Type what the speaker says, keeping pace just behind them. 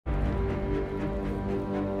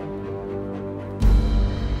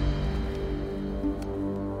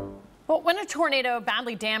Well, when a tornado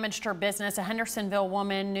badly damaged her business, a Hendersonville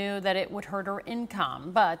woman knew that it would hurt her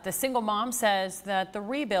income. But the single mom says that the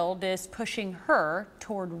rebuild is pushing her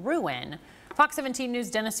toward ruin. Fox 17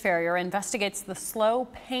 News' Dennis Ferrier investigates the slow,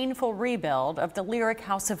 painful rebuild of the lyric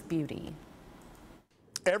House of Beauty.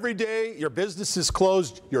 Every day your business is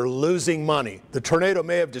closed, you're losing money. The tornado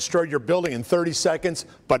may have destroyed your building in 30 seconds,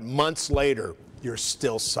 but months later, you're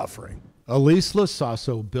still suffering. Elise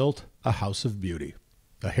LaSasso built a House of Beauty,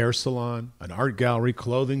 a hair salon, an art gallery,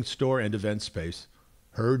 clothing store, and event space.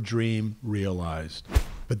 Her dream realized.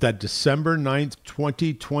 But that December 9th,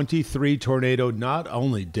 2023 tornado not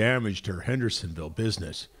only damaged her Hendersonville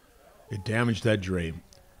business, it damaged that dream.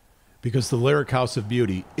 Because the Lyric House of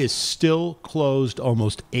Beauty is still closed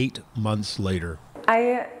almost 8 months later.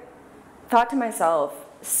 I thought to myself,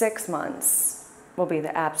 6 months will be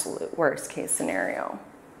the absolute worst case scenario.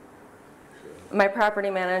 My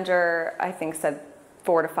property manager, I think, said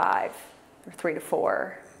 4 to 5 or 3 to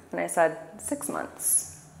 4. And I said, 6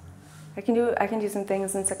 months. I can do some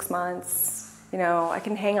things in 6 months. You know, I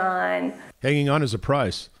can hang on. Hanging on is a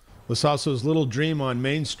price. LaSasso's little dream on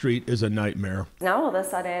Main Street is a nightmare. Now all of a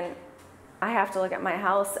sudden, I have to look at my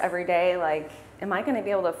house every day like, am I going to be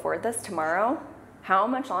able to afford this tomorrow? How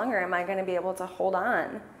much longer am I going to be able to hold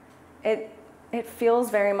on? It feels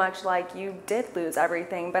very much like you did lose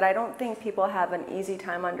everything, but I don't think people have an easy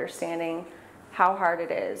time understanding how hard it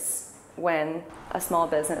is when a small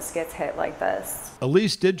business gets hit like this.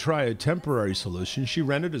 Elise did try a temporary solution. She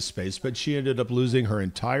rented a space, but she ended up losing her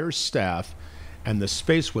entire staff, and the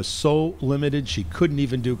space was so limited she couldn't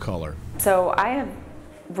even do color. So I have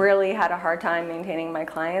really had a hard time maintaining my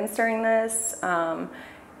clients during this.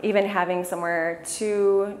 Even having somewhere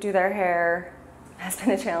to do their hair has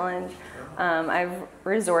been a challenge. I've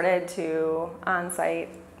resorted to on-site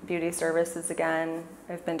beauty services again.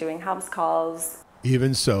 I've been doing house calls.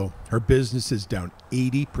 Even so, her business is down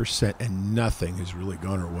 80% and nothing has really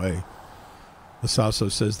gone her way.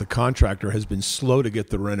 LaSasso says the contractor has been slow to get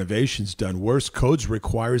the renovations done. Worse, codes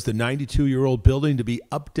requires the 92-year-old building to be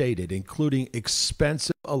updated, including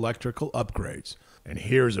expensive electrical upgrades. And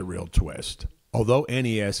here's a real twist. Although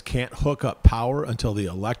NES can't hook up power until the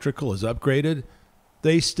electrical is upgraded,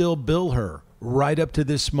 they still bill her right up to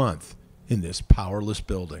this month in this powerless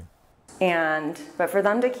building. But for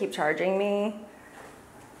them to keep charging me,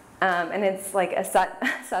 and it's like a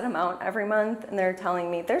set amount every month, and they're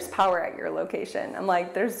telling me there's power at your location. I'm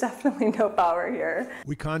like, there's definitely no power here.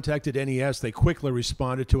 We contacted NES. They quickly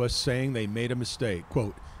responded to us saying they made a mistake.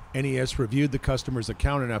 Quote, NES reviewed the customer's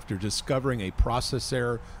account, and after discovering a process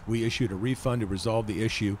error, we issued a refund to resolve the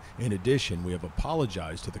issue. In addition, we have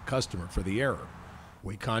apologized to the customer for the error.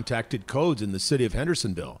 We contacted codes in the city of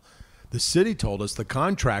Hendersonville. The city told us the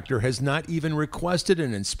contractor has not even requested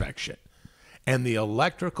an inspection, and the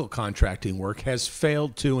electrical contracting work has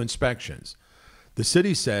failed 2 inspections. The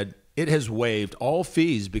city said it has waived all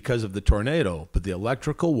fees because of the tornado, but the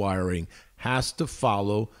electrical wiring has to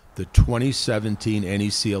follow the 2017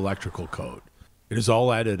 NEC electrical code. It has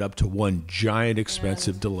all added up to one giant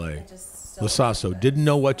expensive delay. LaSasso didn't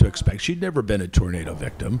know what to expect. She'd never been a tornado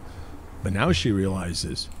victim, but now she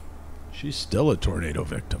realizes she's still a tornado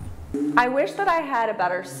victim. I wish that I had a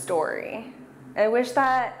better story. I wish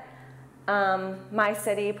that my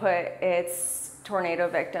city put its tornado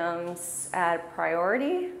victims at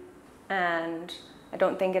priority, and I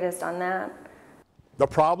don't think it has done that. The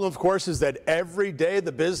problem, of course, is that every day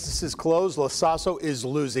the business is closed, LaSasso is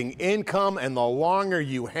losing income, and the longer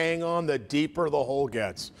you hang on, the deeper the hole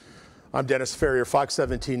gets. I'm Dennis Ferrier, Fox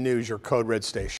 17 News, your Code Red station.